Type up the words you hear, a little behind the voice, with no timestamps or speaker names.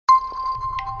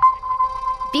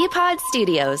Bpod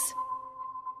Studios.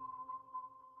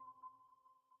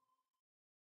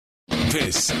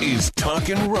 This is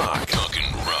Talkin' Rock.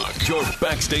 Your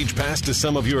backstage pass to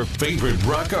some of your favorite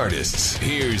rock artists.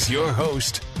 Here's your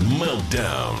host,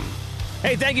 Meltdown.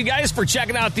 Hey, thank you guys for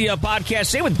checking out the podcast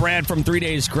today with Brad from 3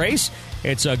 Days Grace.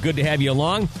 It's good to have you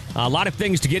along. A lot of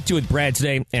things to get to with Brad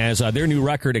today as their new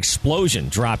record, Explosion,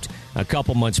 dropped a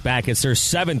couple months back. It's their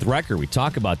 7th record. We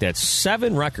talk about that.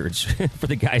 7 records for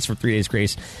the guys from 3 Days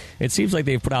Grace. It seems like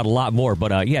they've put out a lot more,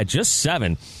 but yeah, just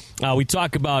 7. We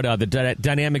talk about the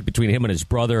dynamic between him and his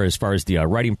brother as far as the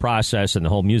writing process and the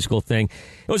whole musical thing.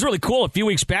 It was really cool. A few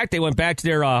weeks back, they went back to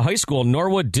their high school,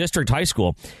 Norwood District High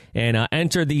School, and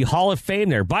entered the Hall of Fame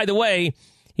there. By the way,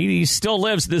 he still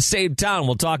lives in the same town.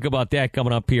 We'll talk about that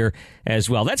coming up here as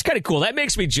well. That's kind of cool. That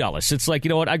makes me jealous. It's like, you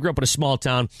know what? I grew up in a small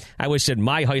town. I wish that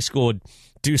my high school would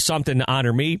do something to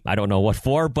honor me. I don't know what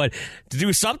for, but to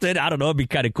do something, I don't know. It'd be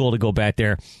kind of cool to go back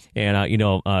there and,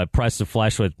 press the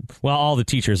flesh with, well, all the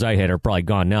teachers I had are probably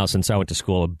gone now since I went to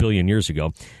school a billion years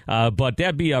ago. But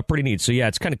that'd be pretty neat. So, yeah,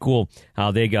 it's kind of cool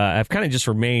how they have kind of just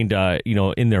remained,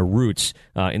 in their roots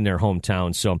in their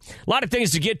hometown. So a lot of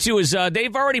things to get to is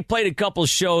they've already played a couple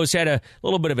shows, had a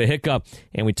little bit of a hiccup,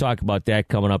 and we talk about that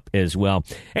coming up as well.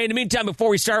 Hey, in the meantime, before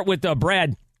we start with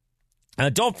Brad,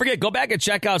 don't forget, go back and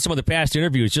check out some of the past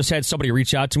interviews. Just had somebody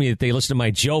reach out to me that they listened to my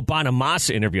Joe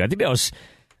Bonamassa interview. I think that was,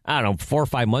 4 or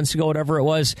 5 months ago, whatever it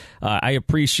was. I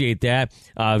appreciate that.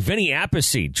 Vinny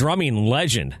Appice, drumming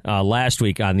legend, last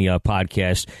week on the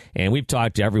podcast. And we've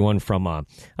talked to everyone from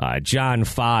John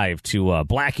 5 to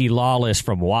Blackie Lawless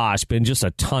from Wasp and just a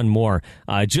ton more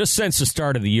just since the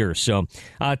start of the year. So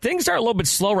things are a little bit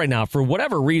slow right now for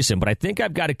whatever reason, but I think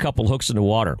I've got a couple hooks in the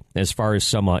water as far as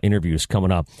some interviews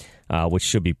coming up. Which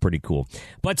should be pretty cool.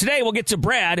 But today we'll get to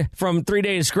Brad from 3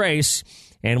 Days Grace,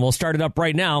 and we'll start it up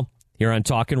right now here on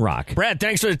Talkin' Rock. Brad,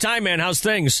 thanks for the time, man. How's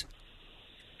things?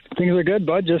 Things are good,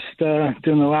 bud. Just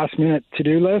doing the last-minute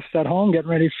to-do list at home, getting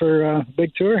ready for a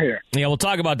big tour here. Yeah, we'll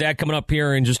talk about that coming up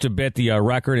here in just a bit, the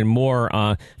record and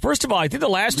more. First of all, I think the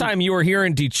last time you were here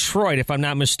in Detroit, if I'm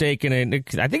not mistaken, and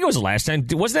I think it was the last time.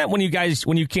 Wasn't that when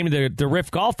you came to the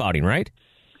Riff Golf outing, right?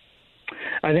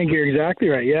 I think you're exactly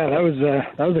right. Yeah, that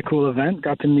was a cool event.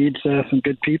 Got to meet some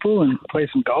good people and play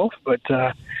some golf. But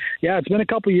yeah, it's been a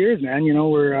couple years, man. You know,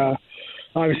 we're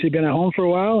obviously been at home for a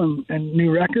while and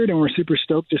new record, and we're super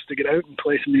stoked just to get out and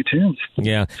play some new tunes.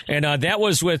 Yeah, and that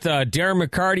was with Darren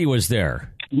McCarty was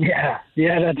there. Yeah,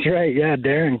 that's right. Yeah,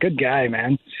 Darren, good guy,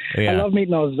 man. Yeah. I love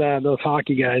meeting those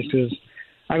hockey guys because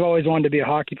I've always wanted to be a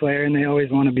hockey player, and they always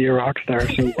want to be a rock star,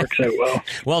 so it works out well.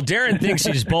 Well, Darren thinks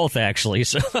he's both, actually.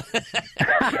 So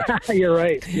You're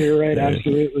right.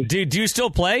 Absolutely. Do you still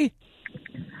play?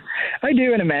 I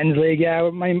do in a men's league, yeah.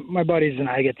 My buddies and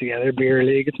I get together, beer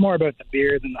league. It's more about the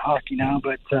beer than the hockey now,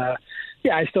 but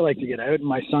yeah, I still like to get out. And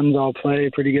my sons all play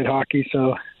pretty good hockey,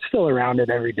 so still around it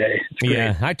every day. It's great.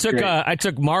 Yeah, I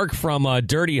took Mark from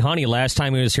Dirty Honey last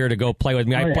time he was here to go play with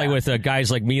me. I play with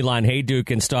guys like Milan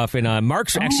Hayduk and stuff, and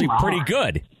Mark's actually pretty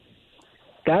good.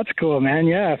 That's cool, man.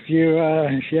 Yeah, if you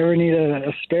ever need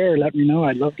a spare, let me know.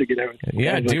 I'd love to get out.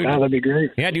 Yeah, dude, that'd be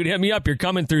great. Yeah, dude, hit me up. You're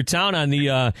coming through town on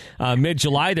the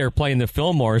mid-July. They're playing the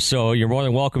Fillmore, so you're more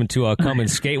than welcome to come and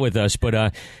skate with us.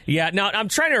 But yeah, now I'm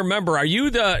trying to remember.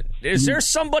 Is there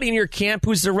somebody in your camp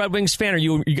who's the Red Wings fan, or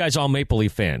you guys all Maple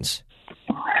Leaf fans?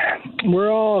 We're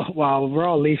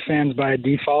all Leaf fans by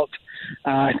default.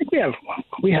 I think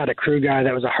we had a crew guy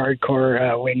that was a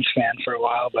hardcore Wings fan for a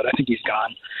while, but I think he's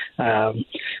gone.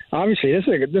 Obviously,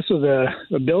 this was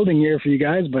a building year for you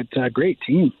guys, but great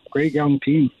team, great young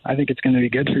team. I think it's going to be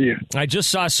good for you. I just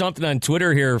saw something on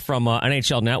Twitter here from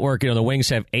NHL Network. You know, the Wings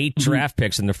have 8 draft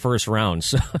picks in the first round.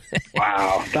 So.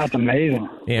 Wow, that's amazing.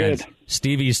 Yeah, good.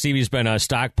 Stevie's been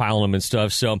stockpiling them and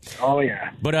stuff. So, oh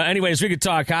yeah. But anyways, we could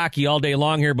talk hockey all day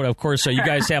long here. But of course, you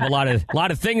guys have a lot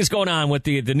of things going on with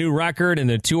the new record and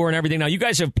the tour and everything. Now, you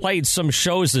guys have played some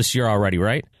shows this year already,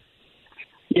 right?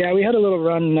 Yeah, we had a little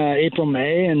run April,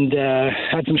 May, and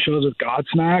had some shows with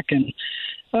Godsmack, and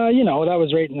that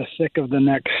was right in the thick of the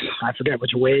next. I forget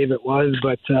which wave it was,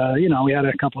 but we had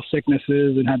a couple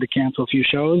sicknesses and had to cancel a few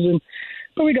shows,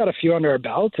 but we got a few under our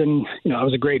belt, and it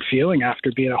was a great feeling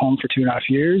after being at home for 2.5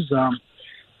 years.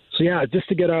 So yeah, just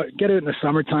to get out in the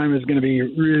summertime is going to be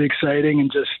really exciting, and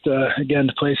just again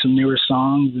to play some newer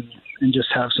songs and just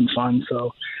have some fun.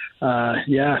 So.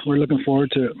 Yeah, we're looking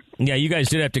forward to it. Yeah, you guys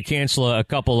did have to cancel a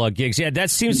couple of gigs. Yeah, that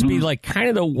seems to be like kind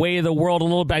of the way of the world a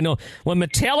little bit. I know when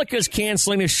Metallica's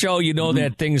canceling a show,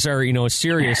 that things are,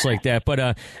 serious like that.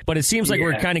 But it seems like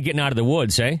we're kind of getting out of the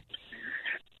woods, eh?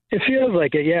 It feels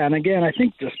like it, yeah. And again, I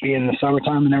think just being in the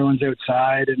summertime and everyone's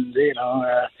outside, and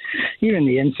even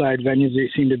the inside venues, they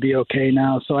seem to be okay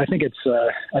now. So I think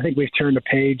I think we've turned a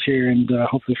page here, and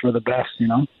hopefully for the best,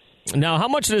 Now, how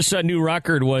much of this new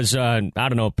record was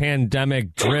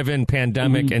pandemic-driven,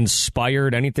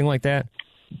 pandemic-inspired, anything like that?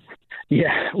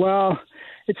 Yeah, well,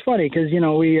 it's funny because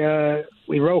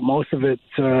we wrote most of it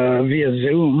via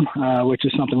Zoom, which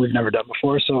is something we've never done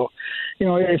before. So,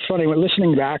 it's funny. When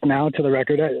listening back now to the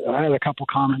record, I had a couple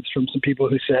comments from some people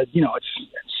who said, it's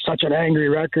such an angry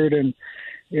record, and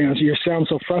you sound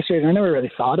so frustrated. I never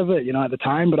really thought of it, at the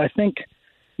time, but I think,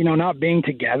 not being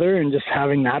together and just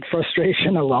having that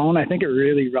frustration alone, I think it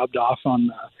really rubbed off on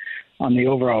the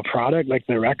overall product, like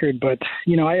the record. But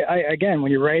I again,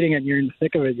 when you're writing it and you're in the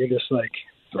thick of it, you're just like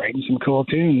writing some cool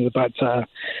tunes. But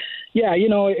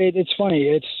it's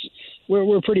funny.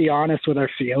 We're pretty honest with our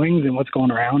feelings and what's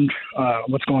going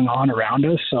on around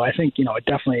us. So I think it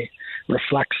definitely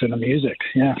reflects in the music.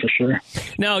 Yeah, for sure.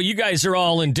 Now, you guys are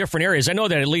all in different areas. I know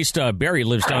that at least Barry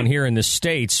lives down here in the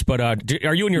States, but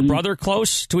are you and your brother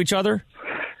close to each other?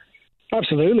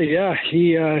 Absolutely, yeah.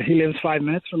 He lives 5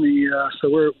 minutes from me, so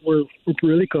we're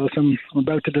really close. I'm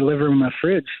about to deliver him a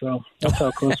fridge, so that's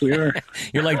how close we are.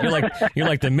 You're like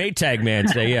the Maytag man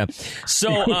today, yeah.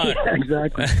 So yeah,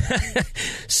 exactly.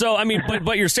 So I mean,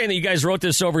 but you're saying that you guys wrote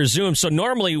this over Zoom. So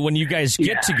normally when you guys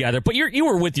get together, but you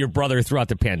were with your brother throughout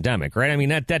the pandemic, right? I mean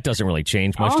that doesn't really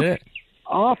change much, did it?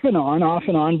 Off and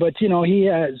on. But he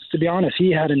has, to be honest,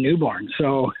 he had a newborn,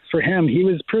 so for him, he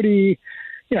was pretty.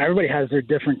 Everybody has their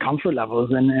different comfort levels,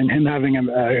 and him having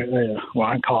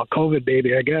I call it COVID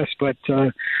baby, I guess. But,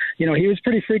 he was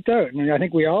pretty freaked out. And I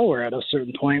think we all were at a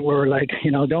certain point where we're like,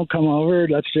 don't come over.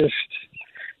 Let's just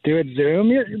do it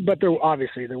Zoom. But there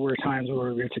were times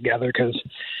where we were together because,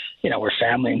 we're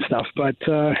family and stuff. But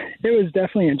it was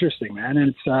definitely interesting, man.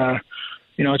 And it's,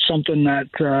 it's something that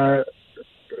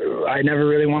I never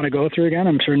really want to go through again.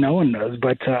 I'm sure no one does.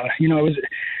 But, it was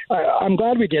I'm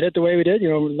glad we did it the way we did.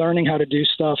 Learning how to do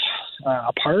stuff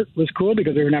apart was cool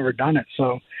because we've never done it.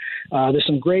 So there's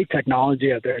some great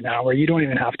technology out there now where you don't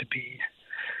even have to be,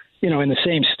 in the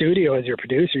same studio as your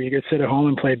producer. You could sit at home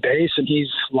and play bass, and he's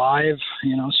live,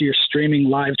 so you're streaming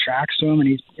live tracks to him,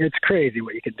 and it's crazy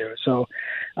what you can do. So,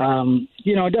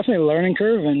 definitely a learning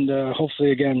curve, and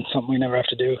hopefully, again, something we never have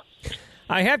to do.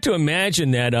 I have to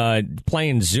imagine that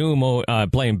playing Zoom,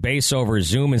 playing bass over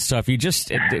Zoom and stuff,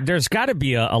 there's got to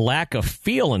be a lack of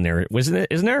feel in there,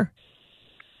 isn't there?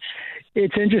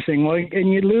 It's interesting. Well,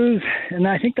 and you lose, and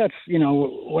I think that's, when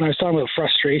I was talking about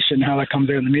frustration, how that comes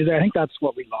out in the music, I think that's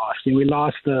what we lost. We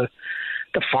lost the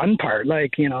fun part,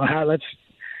 like, how let's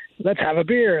have a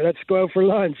beer, let's go out for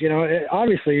lunch.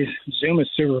 Obviously Zoom is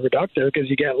super productive because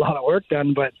you get a lot of work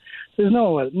done, but there's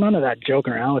none of that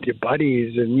joking around with your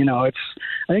buddies, and I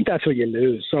think that's what you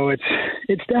lose. So it's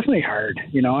definitely hard,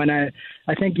 and I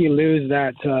think you lose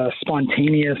that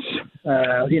spontaneous,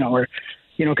 where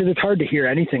because it's hard to hear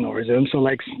anything over Zoom. So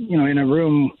like in a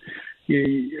room,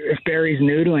 if Barry's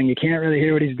noodling, you can't really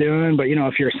hear what he's doing. But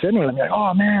if you're sitting with him, you're like,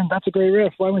 oh man, that's a great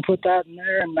riff. Why don't we put that in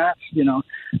there? And that's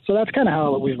so that's kind of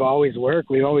how we've always worked.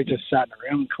 We've always just sat in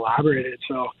a room and collaborated.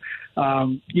 So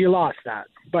you lost that.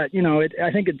 But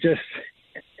I think it just,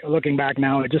 looking back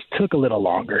now, it just took a little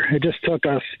longer. It just took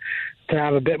us to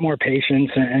have a bit more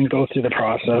patience and go through the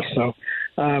process. So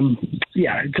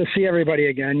to see everybody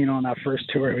again, on that first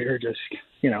tour, we were just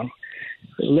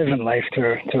living life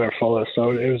to our fullest.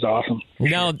 So it was awesome.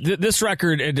 Now, this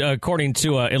record, according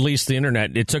to at least the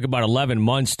internet, it took about 11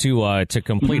 months to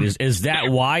complete. Mm-hmm. Is that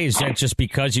why? Is that just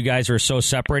because you guys are so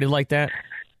separated like that?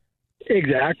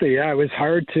 Exactly, yeah. It was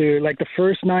hard to, like, the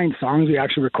first 9 songs we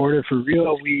actually recorded for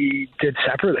real, we did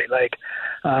separately. Like,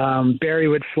 Barry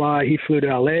would fly, he flew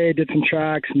to LA, did some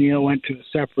tracks. Neil went to a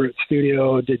separate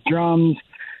studio, did drums.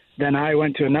 Then I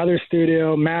went to another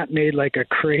studio. Matt made like a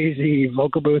crazy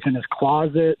vocal booth in his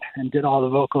closet and did all the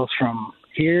vocals from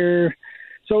here.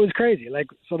 So it was crazy. Like,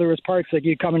 so there was parts like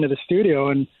you'd come into the studio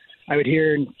and I would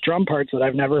hear drum parts that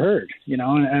I've never heard,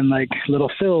 and like little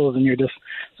fills, and you're just,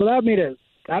 so that made it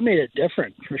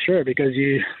different for sure, because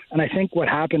and I think what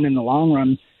happened in the long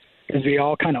run is we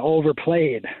all kind of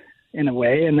overplayed in a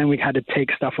way, and then we had to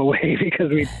take stuff away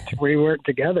because we weren't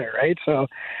together, right? So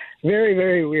very,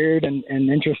 very weird and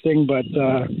interesting, but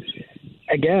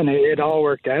again, it all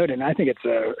worked out, and I think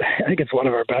it's one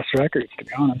of our best records, to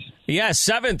be honest. Yeah,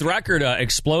 7th record,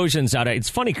 Explosions out. It's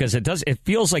funny because it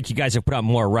feels like you guys have put out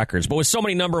more records, but with so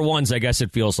many number ones, I guess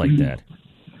it feels like that.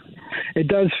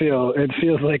 It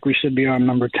feels like we should be on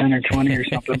number 10 or 20 or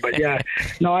something. But yeah,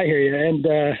 no, I hear you. And,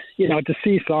 to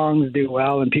see songs do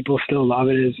well and people still love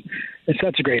it it's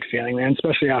such a great feeling, man,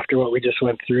 especially after what we just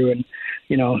went through and,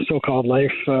 so-called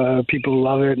life. People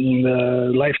love it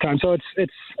and Lifetime. So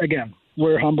it's again,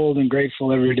 we're humbled and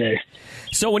grateful every day.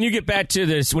 So when you get back to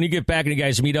this, when you get back and you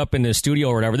guys meet up in the studio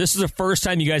or whatever, this is the first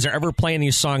time you guys are ever playing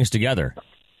these songs together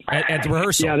at the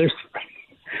rehearsal. Yeah,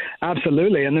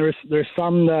 absolutely. And there's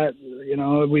some that,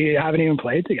 we haven't even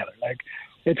played together. Like,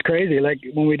 it's crazy. Like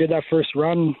when we did that first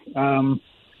run,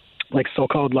 like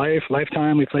So-Called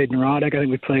Lifetime, we played Neurotic. I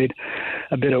think we played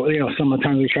a bit of, some of the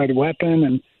times we tried Weapon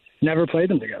and never played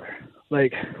them together.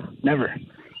 Like, never.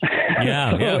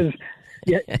 Yeah, so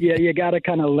you got to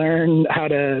kind of learn how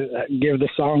to give the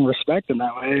song respect in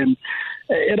that way. And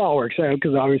it all works out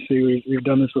because obviously we've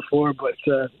done this before, but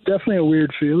definitely a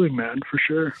weird feeling, man, for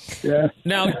sure. Yeah.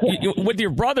 Now, with your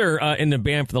brother in the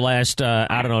band for the last,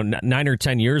 9 or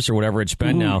 10 years or whatever it's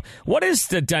been now, what is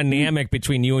the dynamic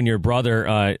between you and your brother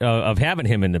of having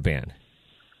him in the band?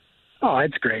 Oh,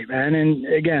 it's great, man. And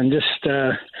again, just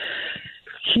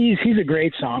he's a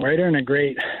great songwriter and a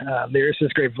great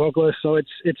lyricist, great vocalist. So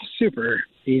it's super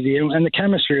easy, and the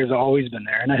chemistry has always been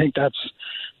there, and I think that's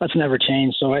never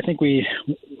changed. So I think we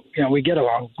get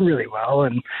along really well,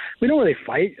 and we don't really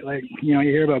fight. Like, you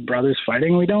hear about brothers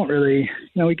fighting. We don't really,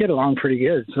 we get along pretty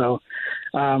good. So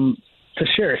to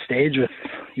share a stage with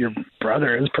your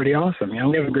brother is pretty awesome. We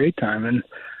have a great time, and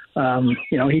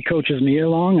he coaches me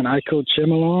along, and I coach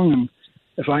him along, and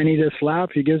if I need a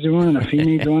slap, he gives me one, and if he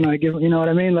needs one, I give him. You know what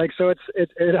I mean? Like, so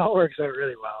it all works out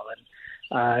really well, and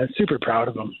super proud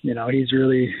of him. He's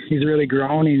really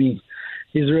grown, and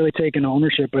he's really taken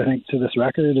ownership, I think, to this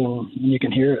record, and you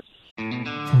can hear it.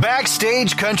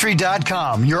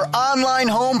 BackstageCountry.com, your online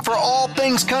home for all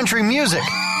things country music.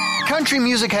 Country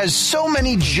music has so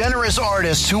many generous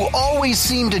artists who always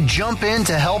seem to jump in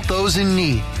to help those in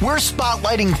need. We're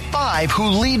spotlighting 5 who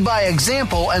lead by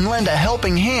example and lend a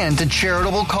helping hand to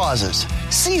charitable causes.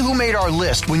 See who made our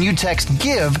list when you text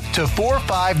GIVE to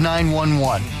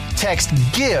 45911. Text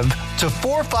GIVE to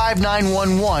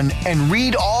 45911 and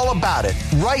read all about it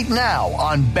right now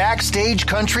on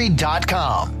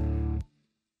BackstageCountry.com.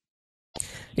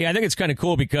 Yeah, I think it's kind of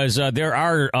cool because there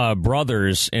are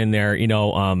brothers in there,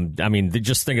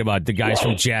 just think about the guys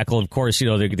from Jackal, of course,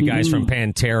 the guys from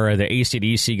Pantera, the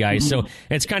AC/DC guys. So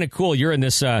it's kind of cool. You're in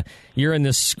this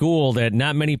school that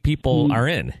not many people are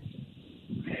in.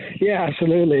 Yeah,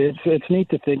 absolutely. It's neat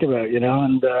to think about,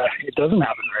 and it doesn't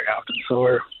happen very often. So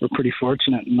we're pretty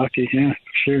fortunate and lucky, yeah, for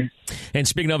sure. And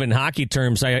speaking of in hockey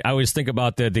terms, I always think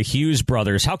about the Hughes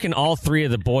brothers. How can all 3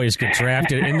 of the boys get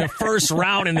drafted in the first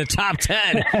round in the top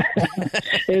 10?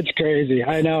 It's crazy.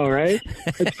 I know, right?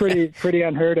 It's pretty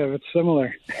unheard of. It's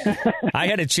similar. I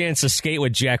had a chance to skate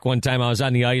with Jack one time. I was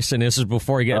on the ice, and this was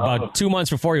before about 2 months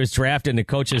before he was drafted, and the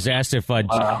coaches asked if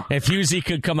Hughesy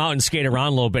could come out and skate around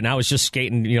a little bit, and I was just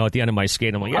skating, at the end of my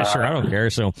skate. I'm like, yeah, sure, I don't care.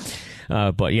 So,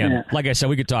 but yeah, like I said,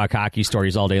 we could talk hockey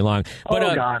stories all day long.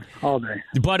 But, God, all day.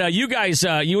 But you guys,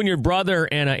 you and your brother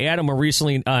and Adam were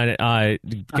recently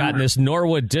gotten this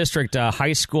Norwood District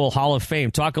High School Hall of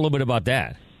Fame. Talk a little bit about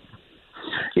that.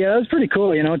 Yeah, that was pretty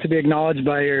cool, to be acknowledged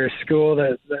by your school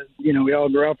that we all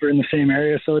grew up in the same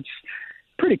area. So it's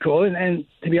pretty cool. And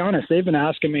to be honest, they've been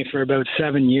asking me for about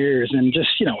 7 years, and just,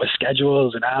 with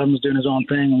schedules, and Adam's doing his own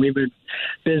thing, and we've been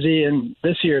busy. And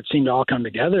this year it seemed to all come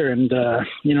together. And,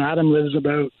 Adam lives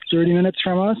about 30 minutes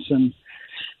from us, and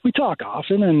we talk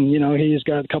often, and, he's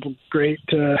got a couple great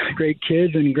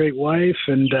kids and a great wife.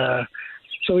 And,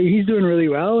 so he's doing really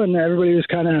well, and everybody was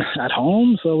kind of at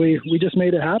home. So we just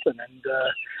made it happen. And,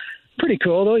 pretty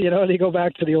cool though, they go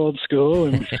back to the old school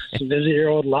and visit your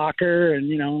old locker and,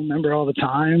 remember all the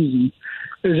times, and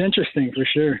it was interesting for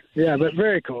sure. Yeah, but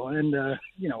very cool. And,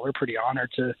 we're pretty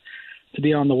honored to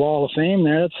be on the Wall of Fame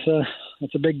there.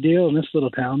 That's a big deal in this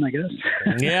little town, I guess.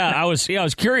 Yeah, I was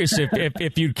curious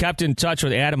if you kept in touch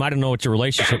with Adam. I don't know what your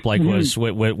relationship was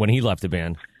when he left the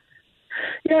band.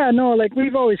 Yeah, no,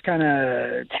 we've always kind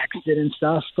of texted and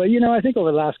stuff, but I think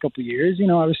over the last couple of years,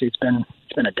 obviously it's been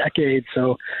a decade,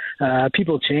 so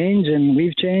people change, and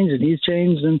we've changed, and he's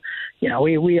changed, and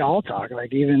we all talk,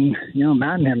 even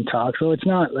Matt and him talk, so it's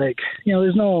not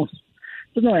there's no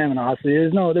animosity,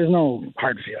 there's no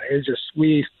hard feeling. It's just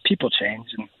people change,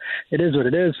 and it is what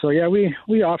it is. So yeah,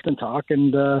 we often talk,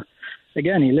 and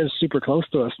again, he lives super close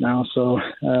to us now, so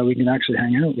we can actually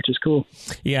hang out, which is cool.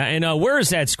 Yeah, and where is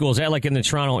that school? Is that in the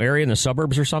Toronto area, in the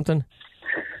suburbs or something?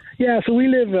 Yeah, so we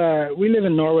live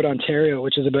in Norwood, Ontario,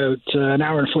 which is about an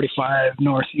hour and 45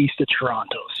 northeast of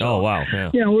Toronto. So, oh wow!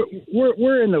 Yeah,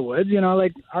 we're in the woods.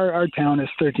 Our town is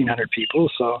 1,300 people,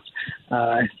 so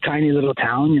tiny little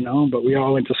town. But we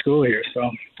all went to school here, so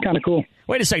kind of cool.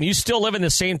 Wait a second, you still live in the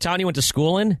same town you went to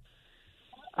school in?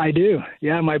 I do.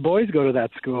 Yeah, my boys go to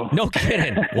that school. No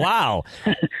kidding. Wow.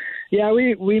 Yeah,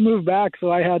 we moved back.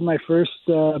 So I had my first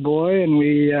boy, and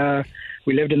we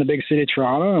lived in the big city of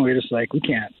Toronto, and we were just like, we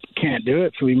can't do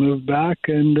it. So we moved back,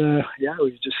 and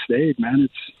we just stayed, man.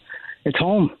 It's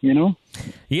home, you know?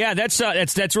 Yeah, that's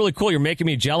really cool. You're making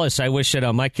me jealous. I wish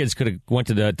that my kids could have went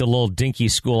to the little dinky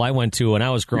school I went to when I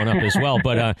was growing up as well.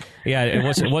 But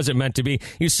it wasn't meant to be.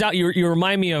 You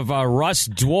remind me of Russ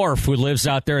Dwarf, who lives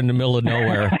out there in the middle of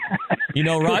nowhere. You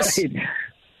know Russ? Right.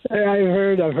 I've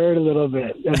heard a little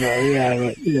bit.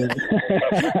 Yeah.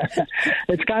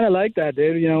 It's kind of like that,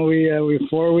 dude. You know, we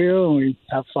four-wheel and we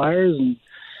have fires and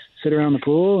sit around the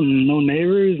pool and no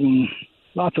neighbors and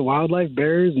lots of wildlife,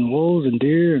 bears and wolves and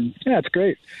deer, and yeah, it's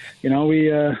great. You know,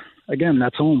 again,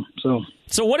 that's home. So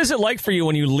what is it like for you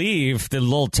when you leave the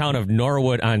little town of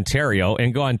Norwood, Ontario,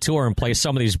 and go on tour and play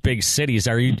some of these big cities?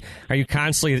 Are you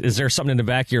constantly? Is there something in the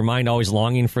back of your mind always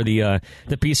longing for the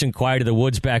peace and quiet of the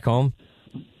woods back home?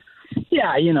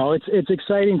 Yeah, you know, it's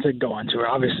exciting to go on tour,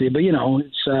 obviously, but you know,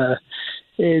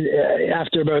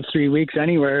 after about 3 weeks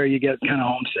anywhere, you get kind of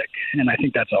homesick, and I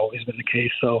think that's always been the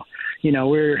case. So, you know,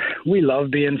 we love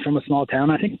being from a small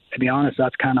town. I think, to be honest,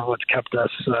 that's kind of what's kept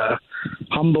us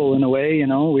humble in a way. You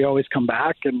know, we always come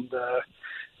back, and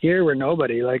here we're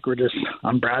nobody. Like,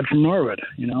 I'm Brad from Norwood,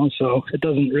 you know, so it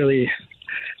doesn't really.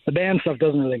 The band stuff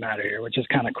doesn't really matter here, which is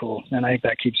kind of cool, and I think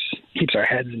that keeps our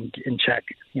heads in check,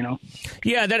 you know.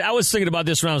 Yeah, I was thinking about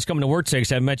this when I was coming to work today,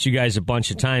 because I've met you guys a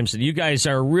bunch of times, and you guys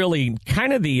are really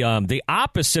kind of the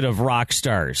opposite of rock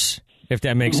stars, if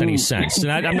that makes any sense.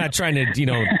 And I'm not trying to, you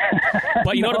know,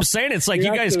 but you know what I'm saying? It's like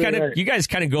you guys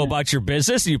kind of go about your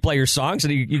business, and you play your songs,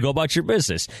 and you go about your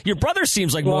business. Your brother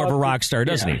seems like more of a rock star,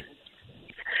 doesn't he?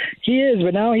 He is,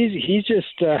 but now he's just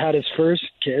had his first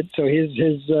kid, so his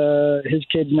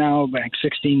kid's now like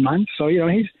 16 months. So you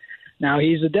know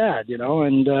he's a dad, you know,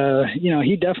 and you know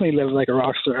he definitely lived like a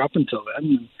rock star up until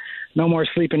then. No more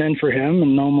sleeping in for him,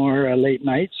 and no more late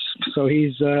nights. So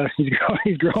he's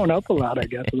grown up a lot, I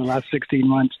guess, in the last 16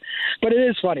 months. But it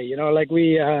is funny, you know, like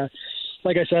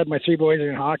like I said, my three boys are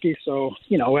in hockey, so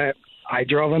you know I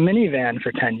drove a minivan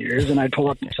for 10 years, and I'd pull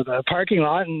up to the parking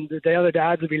lot, and the other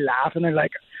dads would be laughing. They're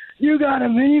like, "You got a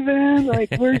minivan?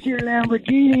 Like, where's your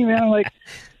Lamborghini, man?" I'm like,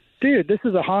 dude, this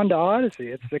is a Honda Odyssey.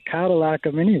 It's the Cadillac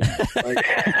of minivans. Like,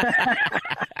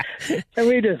 and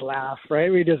we just laugh, right?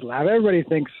 We just laugh. Everybody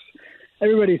thinks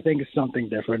something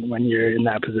different when you're in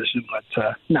that position, but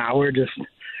we're just.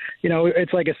 You know,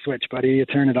 it's like a switch, buddy. You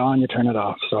turn it on, you turn it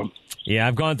off. So, yeah,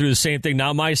 I've gone through the same thing.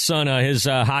 Now, my son, his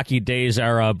hockey days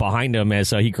are behind him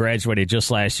as he graduated just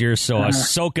last year. So,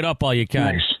 soak it up all you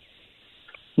can.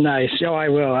 Nice. Oh, I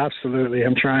will. Absolutely.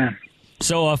 I'm trying.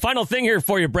 So, final thing here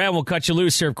for you, Brad. We'll cut you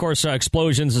loose here. Of course,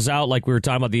 Explosions is out, like we were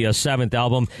talking about the seventh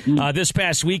album. This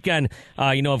past weekend,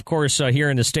 you know, of course, here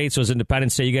in the States was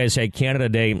Independence Day. You guys had Canada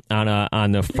Day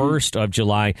on the 1st of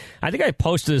July. I think I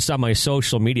posted this on my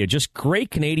social media. Just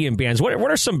great Canadian bands. What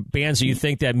are some bands that you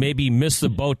think that maybe missed the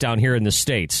boat down here in the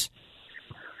States?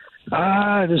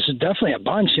 There's definitely a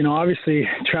bunch. You know, obviously,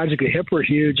 Tragically Hip were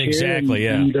huge. Exactly,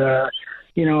 here, and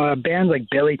you know, bands like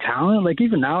Billy Talent, like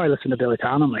even now I listen to Billy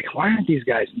Talent, I'm like, why aren't these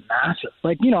guys massive?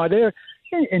 Like, you know, they're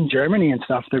in Germany and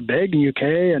stuff, they're big, in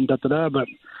UK and da-da-da, but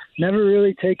never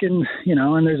really taken, you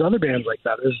know, and there's other bands like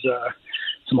that. There's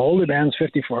some older bands,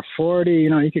 5440, you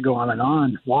know, you could go on and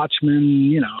on. Watchmen,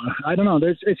 you know, I don't know.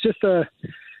 It's just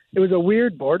it was a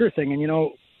weird border thing. And, you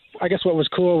know, I guess what was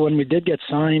cool when we did get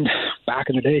signed back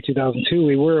in the day, 2002,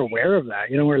 we were aware of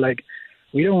that. You know, we're like,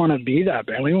 we don't want to be that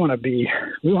band. We want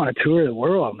to tour the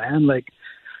world, man. Like,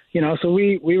 you know, so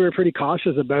we were pretty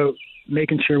cautious about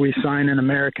making sure we sign an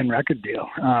American record deal.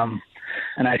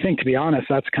 And I think, to be honest,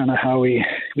 that's kind of how we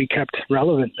kept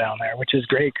relevant down there, which is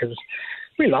great because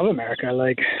we love America.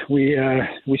 Like, we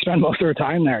spend most of our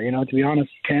time there. You know, to be honest,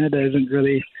 Canada isn't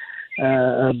really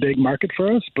a big market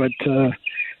for us, but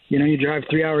you know, you drive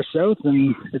 3 hours south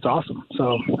and it's awesome.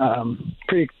 So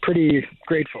pretty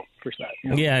grateful for that. You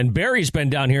know? Yeah, and Barry's been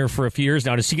down here for a few years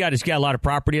now. He's got a lot of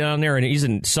property down there, and he's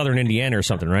in southern Indiana or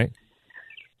something, right?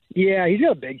 Yeah, he's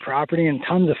got a big property and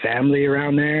tons of family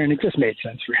around there, and it just made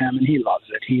sense for him, and he loves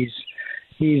it. He's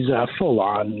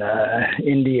full-on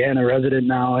Indiana resident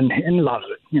now and loves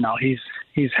it. You know,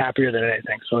 he's happier than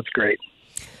anything, so it's great.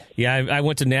 Yeah, I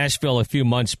went to Nashville a few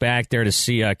months back there to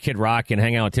see Kid Rock and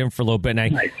hang out with him for a little bit.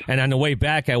 And on the way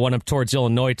back, I went up towards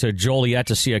Illinois to Joliet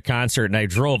to see a concert, and I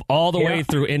drove all the way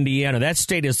through Indiana. That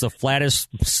state is the flattest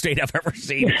state I've ever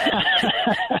seen.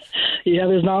 Yeah,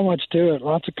 there's not much to it.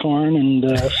 Lots of corn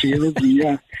and fields. And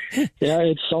yeah,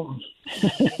 it's something.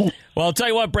 Well, I'll tell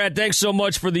you what, Brad, thanks so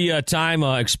much for the time.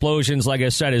 Explosions, like I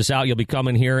said, is out. You'll be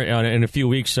coming here in a few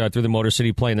weeks through the Motor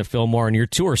City playing the Fillmore, and your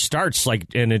tour starts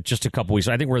in just a couple weeks.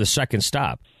 I think we're the second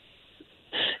stop.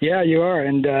 Yeah, you are,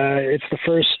 and it's the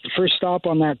first stop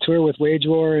on that tour with Wage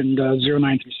War and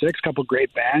 0936, a couple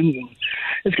great bands, and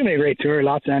it's going to be a great tour,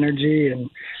 lots of energy and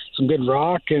some good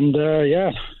rock, and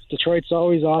Detroit's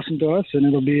always awesome to us, and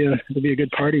it'll be a good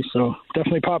party. So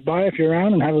definitely pop by if you're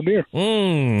around and have a beer.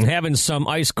 Having some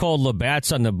ice cold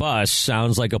Labatt's on the bus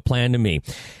sounds like a plan to me.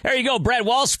 There you go, Brad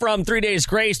Walsh from 3 Days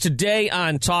Grace today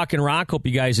on Talkin' Rock. Hope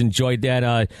you guys enjoyed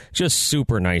that. Just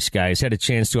super nice guys. Had a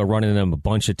chance to run into them a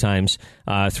bunch of times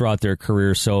throughout their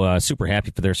career. So super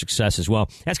happy for their success as well.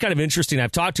 That's kind of interesting.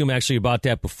 I've talked to him actually about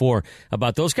that before,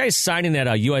 about those guys signing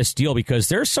that U.S. deal, because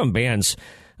there's some bands.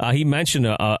 He mentioned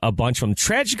a bunch of them.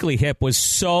 Tragically Hip was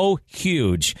so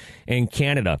huge in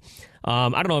Canada. I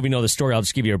don't know if you know the story. I'll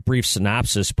just give you a brief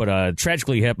synopsis. But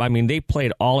Tragically Hip, I mean, they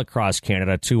played all across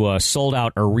Canada to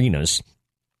sold-out arenas.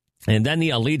 And then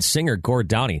the lead singer, Gord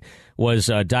Downie, was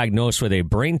diagnosed with a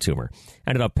brain tumor.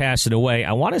 Ended up passing away,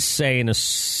 I want to say, in the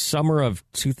summer of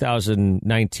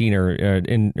 2019 or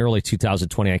in early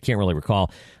 2020. I can't really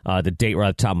recall the date right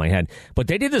off the top of my head. But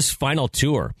they did this final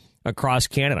tour across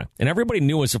Canada, and everybody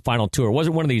knew it was a final tour. It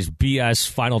wasn't one of these BS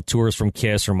final tours from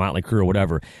Kiss or Motley Crue or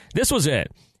whatever. This was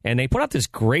it, and they put out this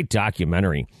great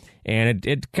documentary, and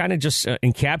it kind of just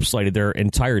encapsulated their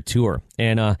entire tour.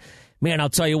 And man, I'll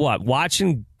tell you what,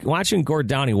 watching Gord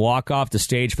Downie walk off the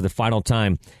stage for the final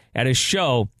time at a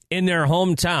show in their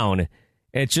hometown,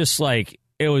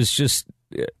 it was just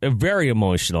very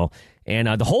emotional, and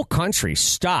the whole country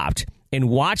stopped and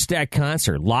watch that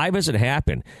concert live as it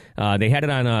happened. They had it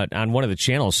on one of the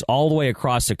channels all the way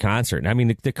across the concert. I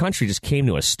mean, the country just came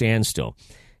to a standstill.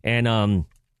 And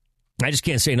I just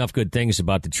can't say enough good things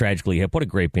about the Tragically Hip. What a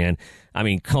great band. I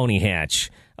mean, Coney Hatch,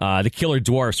 the Killer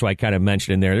Dwarfs, who I kind of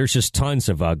mentioned in there. There's just tons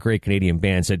of great Canadian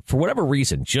bands that, for whatever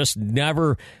reason, just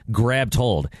never grabbed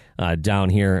hold down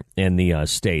here in the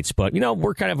States. But,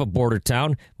 we're kind of a border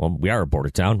town. Well, we are a border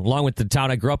town, along with the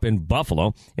town I grew up in,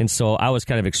 Buffalo. And so I was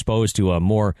kind of exposed to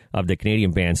more of the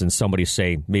Canadian bands than somebody,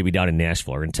 say, maybe down in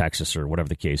Nashville or in Texas or whatever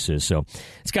the case is. So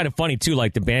it's kind of funny, too,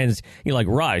 like the bands, like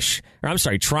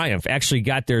Triumph actually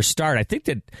got their start. I think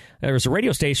that there was a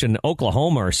radio station in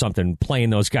Oklahoma or something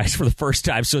playing those guys for the first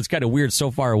time. So it's kind of weird,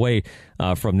 so far away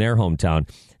from their hometown,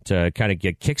 to kind of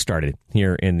get kickstarted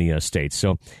here in the States.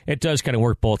 So it does kind of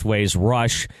work both ways.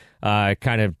 Rush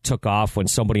kind of took off when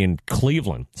somebody in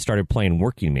Cleveland started playing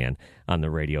Working Man on the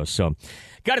radio. So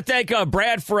got to thank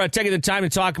Brad for taking the time to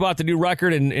talk about the new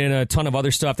record and a ton of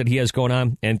other stuff that he has going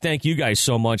on. And thank you guys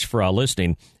so much for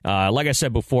listening. Like I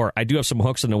said before, I do have some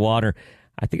hooks in the water.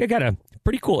 I think I got a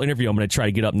pretty cool interview I'm going to try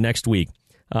to get up next week.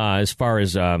 As far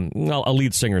as a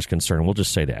lead singer is concerned. We'll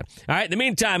just say that. All right, in the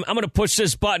meantime, I'm going to push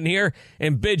this button here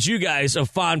and bid you guys a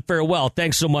fond farewell.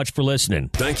 Thanks so much for listening.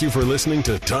 Thank you for listening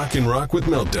to Talkin' Rock with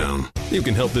Meltdown. You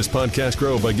can help this podcast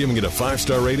grow by giving it a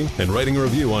 5-star rating and writing a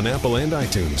review on Apple and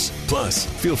iTunes. Plus,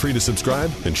 feel free to subscribe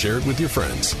and share it with your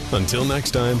friends. Until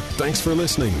next time, thanks for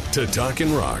listening to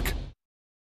Talkin' Rock.